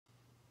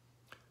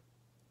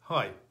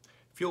Hi,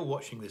 if you're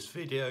watching this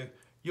video,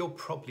 you're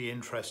probably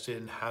interested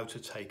in how to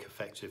take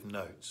effective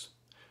notes.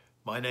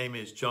 My name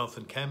is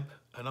Jonathan Kemp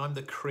and I'm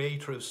the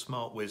creator of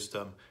Smart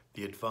Wisdom,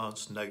 the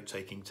advanced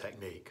note-taking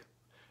technique.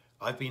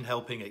 I've been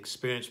helping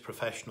experienced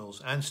professionals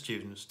and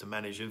students to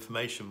manage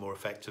information more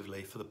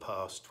effectively for the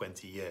past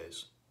 20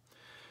 years.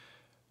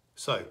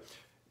 So,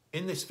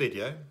 in this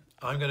video,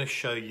 I'm going to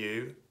show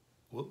you,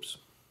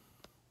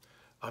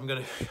 I'm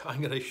going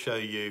to show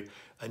you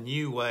a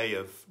new way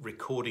of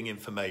recording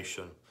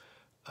information,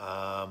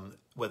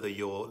 whether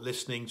you're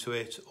listening to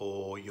it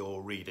or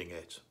you're reading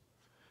it.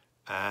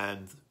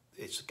 And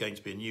it's going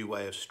to be a new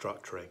way of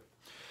structuring.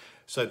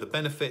 So the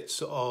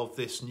benefits of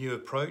this new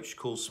approach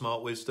called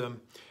Smart Wisdom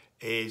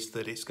is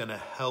that it's going to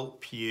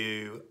help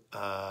you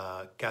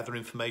gather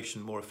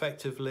information more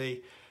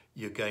effectively.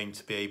 You're going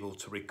to be able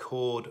to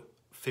record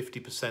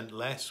 50%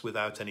 less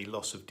without any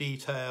loss of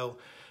detail.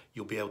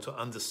 You'll be able to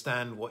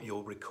understand what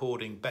you're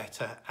recording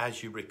better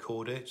as you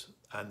record it,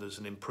 and there's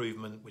an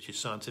improvement which is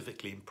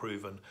scientifically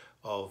proven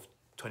of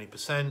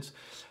 20%.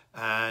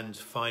 And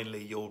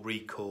finally, your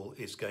recall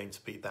is going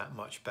to be that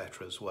much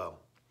better as well.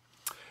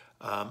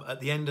 At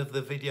the end of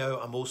the video,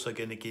 I'm also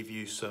going to give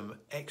you some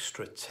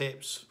extra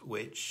tips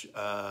which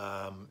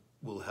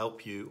will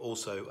help you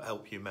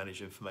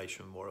manage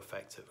information more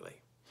effectively.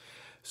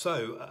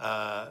 So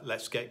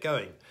let's get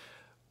going.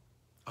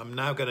 I'm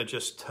now going to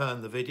just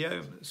turn the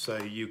video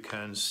so you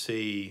can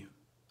see.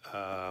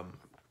 Let's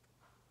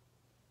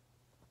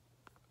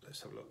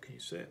have a look. Can you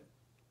see it?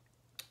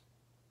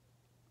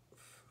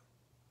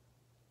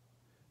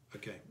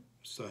 Okay,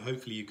 so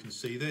hopefully you can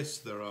see this.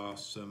 There are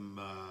some,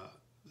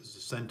 there's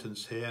a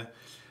sentence here,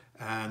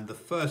 and the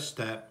first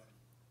step,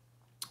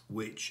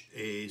 which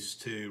is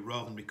to,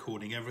 rather than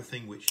recording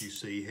everything, which you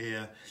see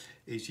here,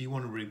 is you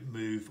want to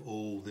remove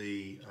all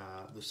the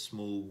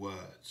small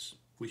words,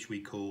 which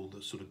we call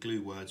the sort of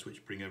glue words,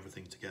 which bring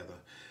everything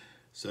together.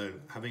 So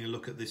having a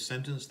look at this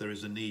sentence, there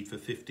is a need for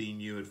 15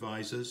 new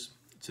advisors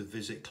to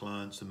visit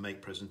clients and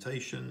make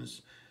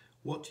presentations.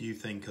 What do you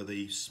think are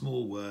the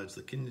small words,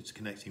 the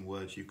interconnecting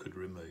words you could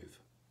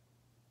remove?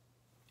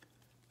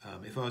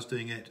 If I was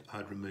doing it,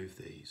 I'd remove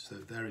these. So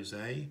there is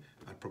A,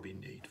 I'd probably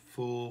need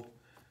 4,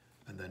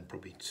 and then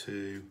probably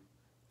 2,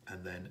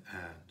 and then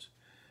and.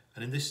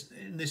 And in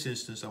this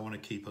instance, I want to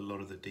keep a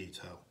lot of the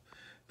detail.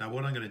 Now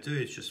what I'm going to do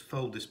is just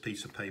fold this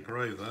piece of paper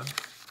over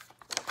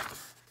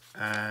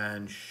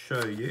and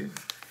show you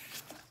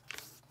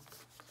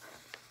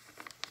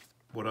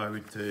what I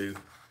would do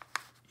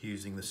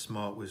using the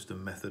Smart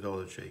Wisdom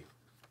methodology.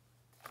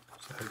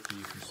 So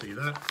hopefully you can see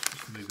that.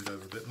 Just move it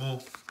over a bit more.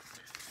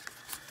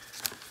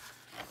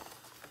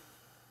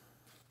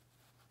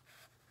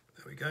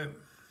 There we go.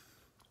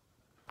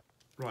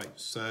 Right,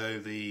 so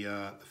the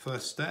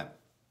first step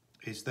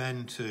is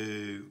then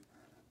to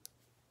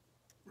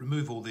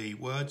remove all the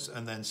words,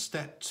 and then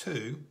step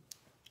 2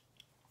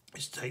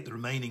 is to take the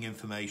remaining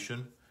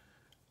information.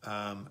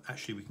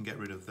 Actually, we can get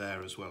rid of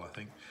there as well, I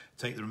think.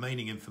 Take the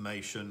remaining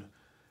information,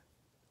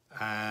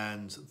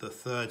 and the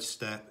third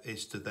step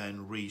is to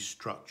then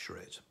restructure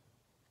it.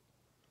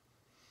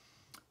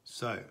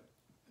 So,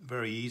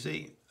 very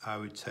easy. I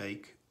would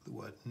take the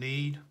word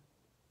need,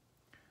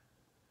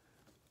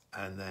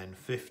 and then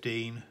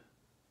 15,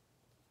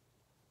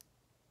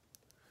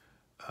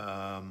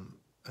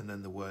 and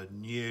then the word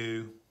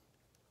new,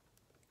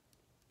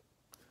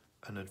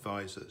 and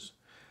advisors.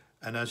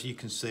 And as you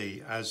can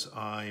see, as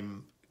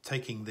I'm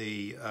taking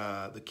the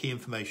key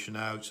information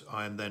out,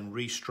 I am then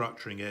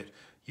restructuring it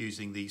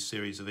using these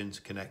series of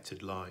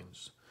interconnected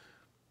lines.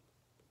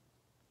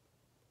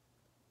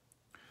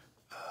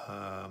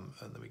 And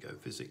then we go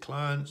visit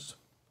clients.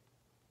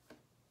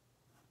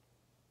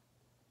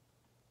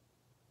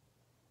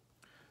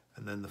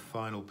 And then the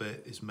final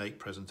bit is make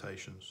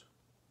presentations.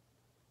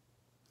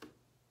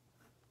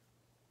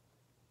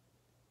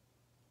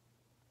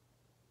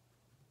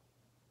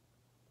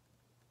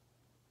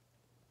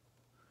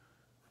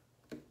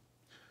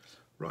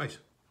 Right.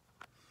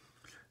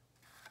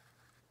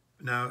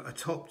 Now, a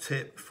top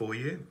tip for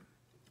you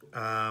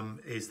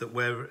is that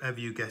wherever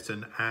you get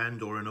an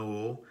and or an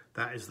or,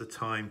 that is the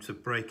time to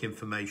break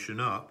information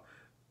up,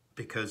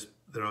 because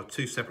there are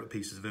two separate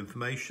pieces of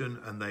information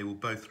and they will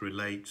both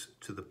relate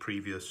to the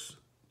previous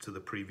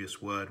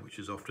word, which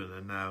is often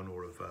a noun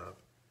or a verb.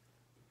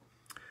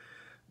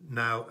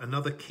 Now,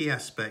 another key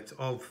aspect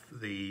of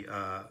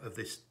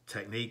this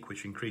technique,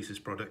 which increases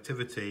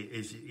productivity,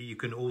 is you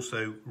can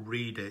also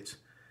read it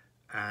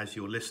as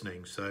you're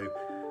listening. So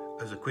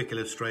as a quick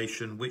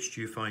illustration, which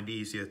do you find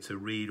easier to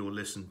read or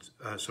listen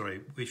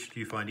to, which do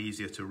you find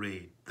easier to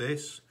read,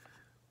 this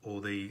or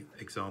the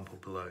example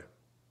below?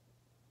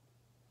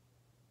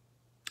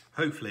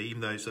 Hopefully,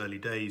 even though it's early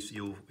days,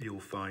 you'll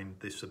find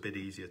this a bit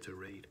easier to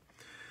read.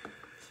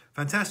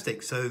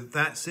 Fantastic, so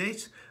that's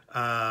it.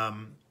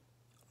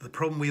 The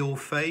problem we all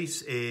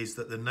face is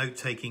that the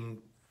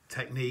note-taking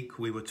technique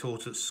we were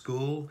taught at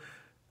school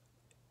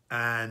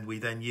and we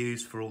then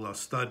use for all our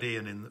study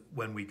and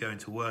when we go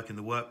into work in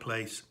the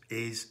workplace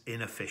is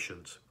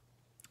inefficient.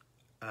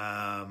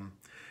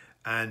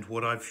 And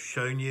what I've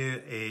shown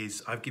you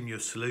is I've given you a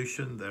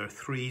solution. There are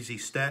 3 easy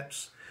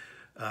steps.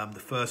 The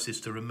first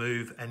is to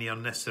remove any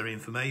unnecessary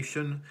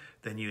information.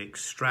 Then you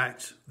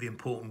extract the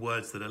important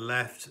words that are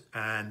left,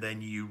 and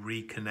then you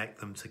reconnect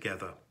them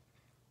together.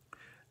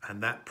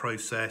 And that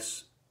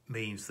process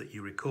means that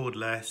you record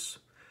less,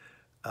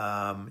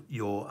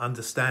 your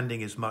understanding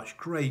is much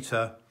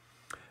greater,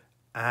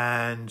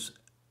 and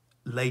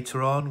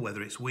later on,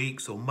 whether it's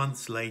weeks or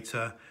months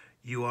later,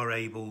 you are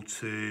able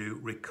to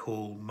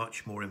recall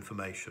much more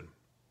information.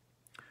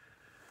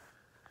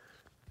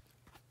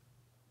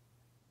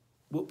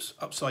 Whoops,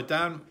 upside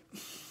down.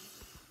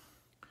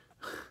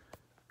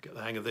 Get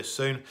the hang of this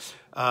soon.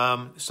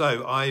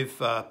 So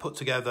I've put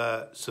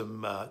together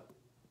some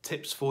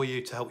tips for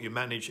you to help you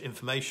manage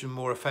information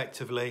more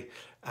effectively.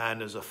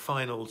 And as a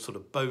final sort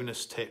of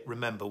bonus tip,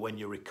 remember when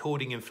you're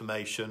recording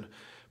information,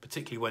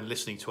 particularly when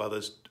listening to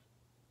others,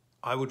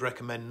 I would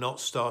recommend not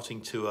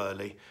starting too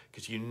early,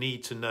 because you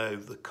need to know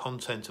the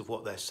content of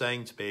what they're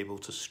saying to be able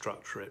to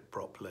structure it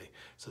properly.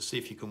 So see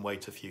if you can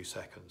wait a few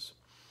seconds.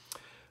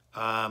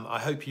 I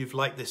hope you've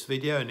liked this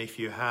video, and if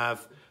you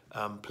have,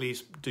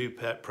 please do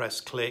press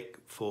click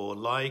for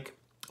like.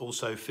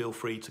 Also feel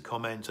free to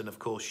comment and of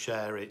course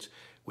share it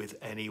with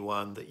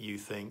anyone that you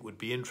think would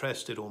be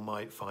interested or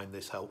might find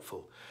this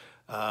helpful.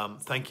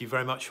 Thank you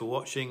very much for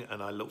watching,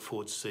 and I look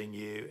forward to seeing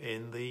you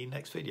in the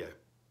next video.